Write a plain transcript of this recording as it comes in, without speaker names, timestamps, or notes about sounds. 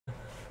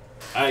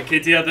Alright,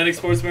 KTAuthentics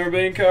Sports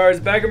Memorabilia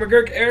Cards.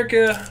 BaggermcGurk,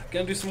 Erica.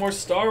 Gonna do some more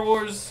Star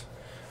Wars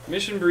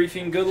mission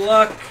briefing. Good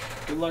luck.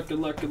 Good luck, good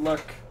luck, good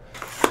luck.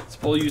 Let's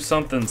pull you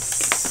something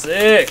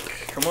sick.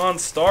 Come on,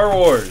 Star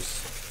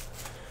Wars.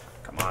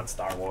 Come on,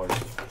 Star Wars.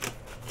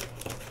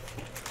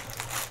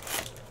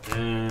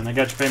 And I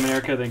got your payment,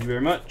 Erica. Thank you very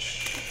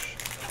much.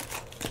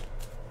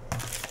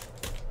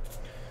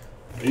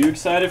 Are you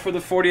excited for the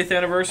 40th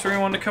anniversary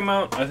one to come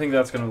out? I think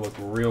that's going to look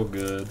real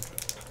good.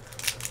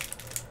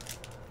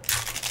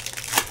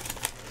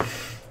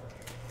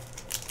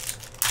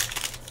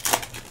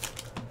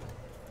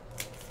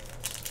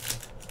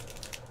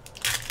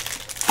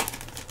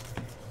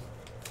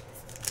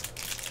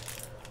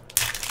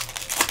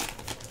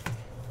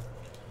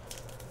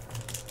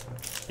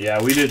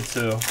 Yeah, we did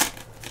too.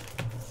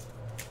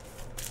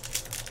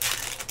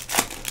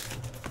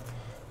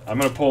 I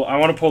want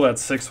to pull that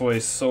 6-way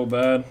so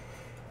bad.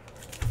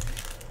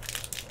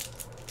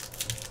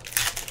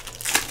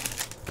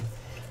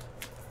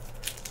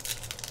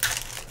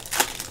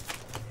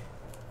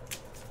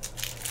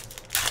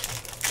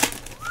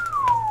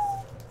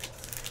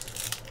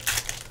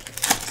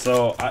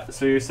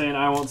 So you're saying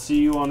I won't see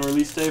you on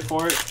release day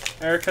for it,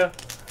 Erica?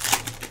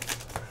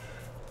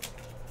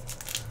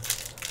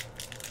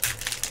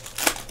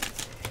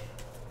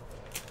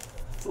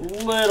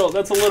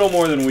 That's a little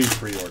more than we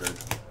pre-ordered.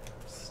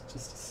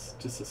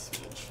 Just a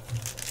smidge.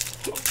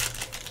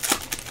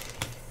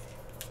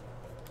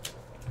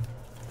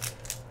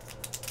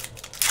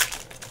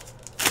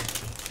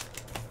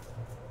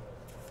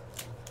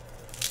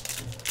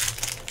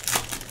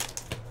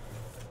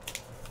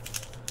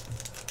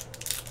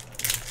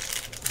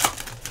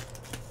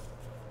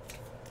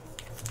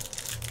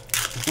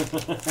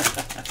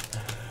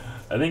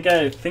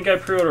 I think I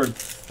pre-ordered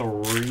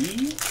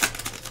three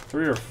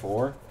or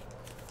four.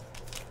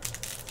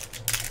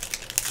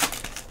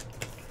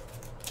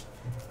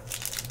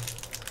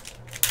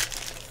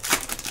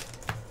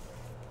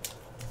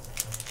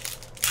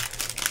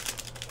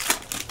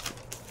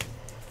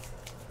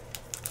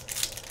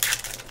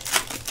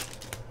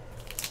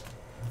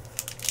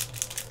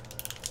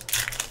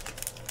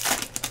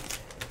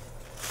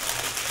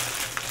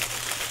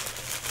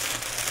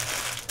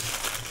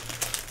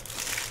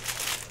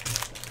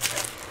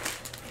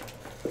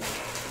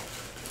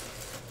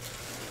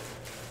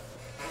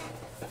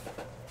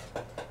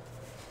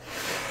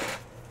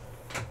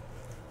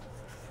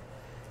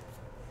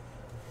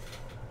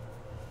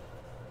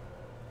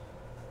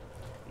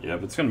 Yeah,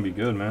 but it's gonna be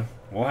good, man.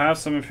 We'll have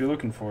some if you're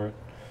looking for it.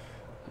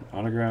 An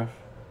autograph.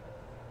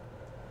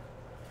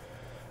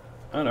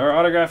 And our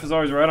autograph is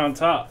always right on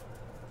top.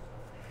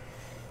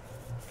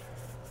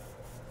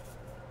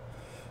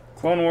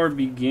 Clone War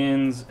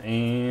Begins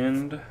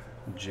and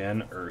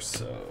Jen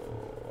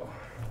Erso.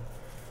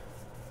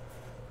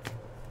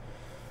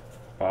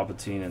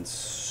 Palpatine and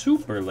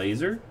Super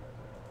Laser.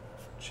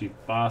 Chief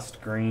Bost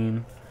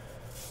Green.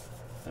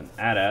 And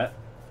AT-AT.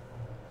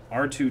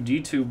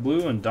 R2-D2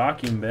 Blue and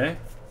Docking Bay.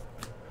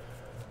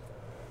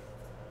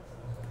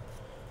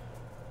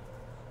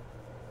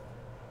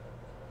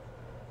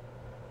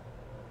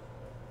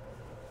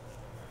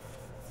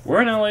 Where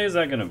in LA is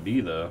that going to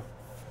be, though?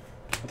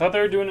 I thought they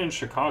were doing it in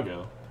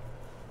Chicago.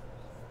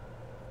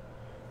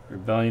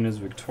 Rebellion is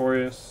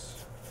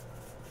victorious.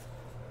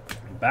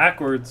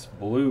 Backwards,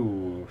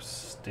 blue.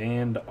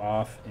 Stand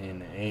off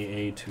in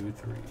AA23.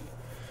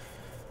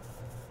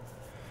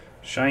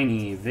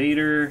 Shiny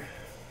Vader.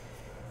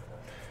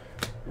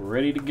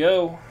 Ready to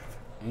go.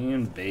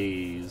 And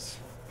bays.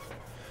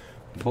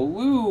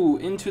 Blue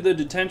into the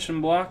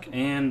detention block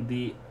and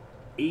the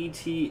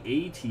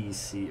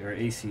ATATC or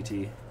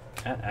ACT.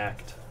 At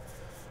Act.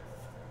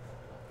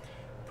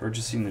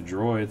 Purchasing the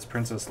droids,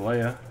 Princess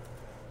Leia.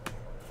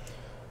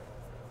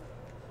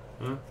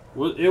 Huh?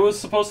 Well, it was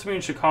supposed to be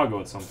in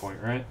Chicago at some point,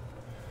 right?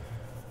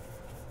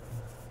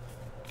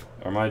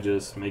 Or am I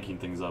just making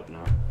things up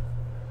now?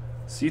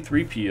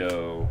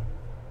 C-3PO.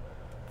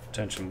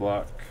 Detention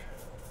block.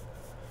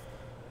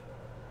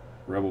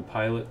 Rebel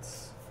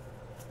pilots.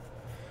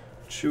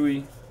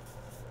 Chewie.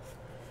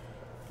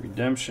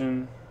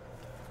 Redemption.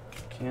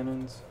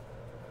 Cannons.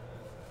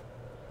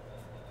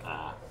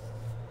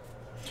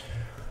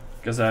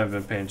 Guess I haven't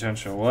been paying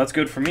attention. Well, that's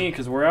good for me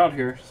because we're out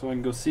here, so I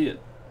can go see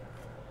it.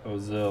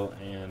 Ozil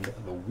and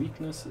the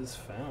weakness is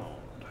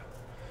found.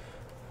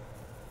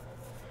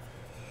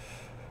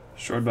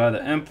 Destroyed by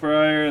the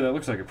Empire. That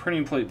looks like a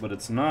printing plate, but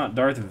it's not.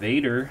 Darth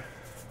Vader.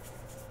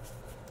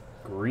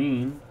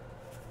 Green.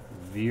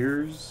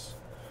 Veers.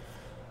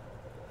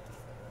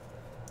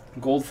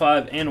 Gold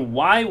 5 and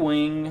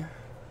Y-Wing.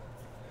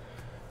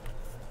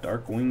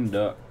 Darkwing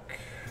Duck.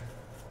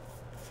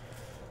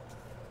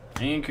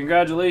 And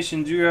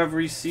congratulations, you have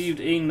received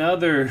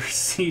another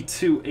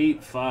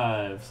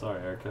C285. Sorry,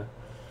 Erica.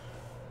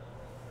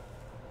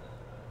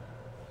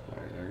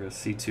 Sorry, Erica.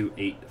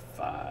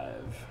 C285.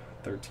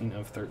 13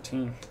 of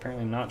 13.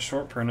 Apparently not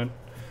short printed.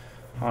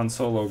 Han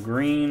Solo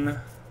green.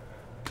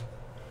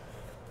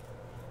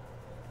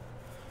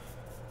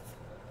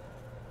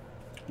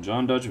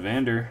 John Dutch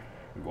Vander,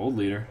 gold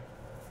leader.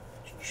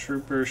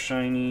 Trooper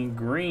Shiny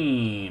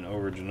Green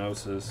over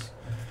Genosis.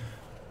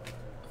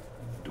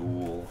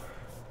 Duel.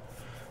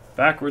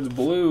 Backwards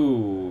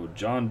Blue.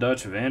 John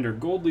Dutch Vander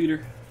Gold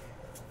Leader.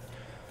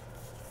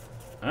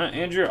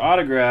 And your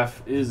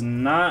autograph is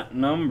not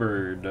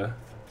numbered.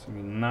 It's going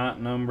to be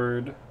not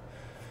numbered.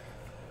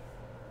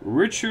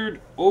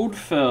 Richard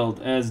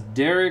Odefeld as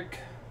Derek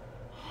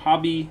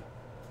Hobby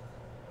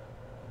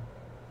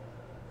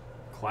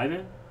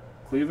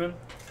Cleveland?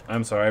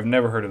 I'm sorry, I've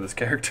never heard of this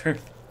character.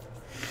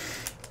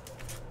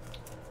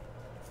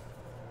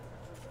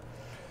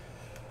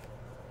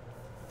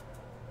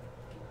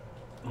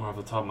 Off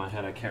the top of my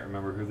head, I can't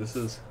remember who this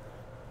is.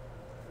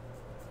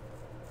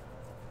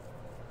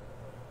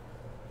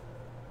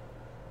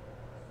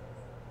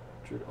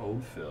 Richard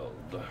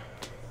Odefeld.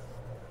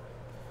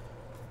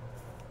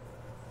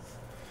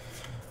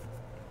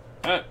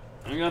 Alright,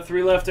 I got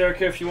 3 left,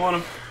 Erica, if you want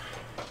them.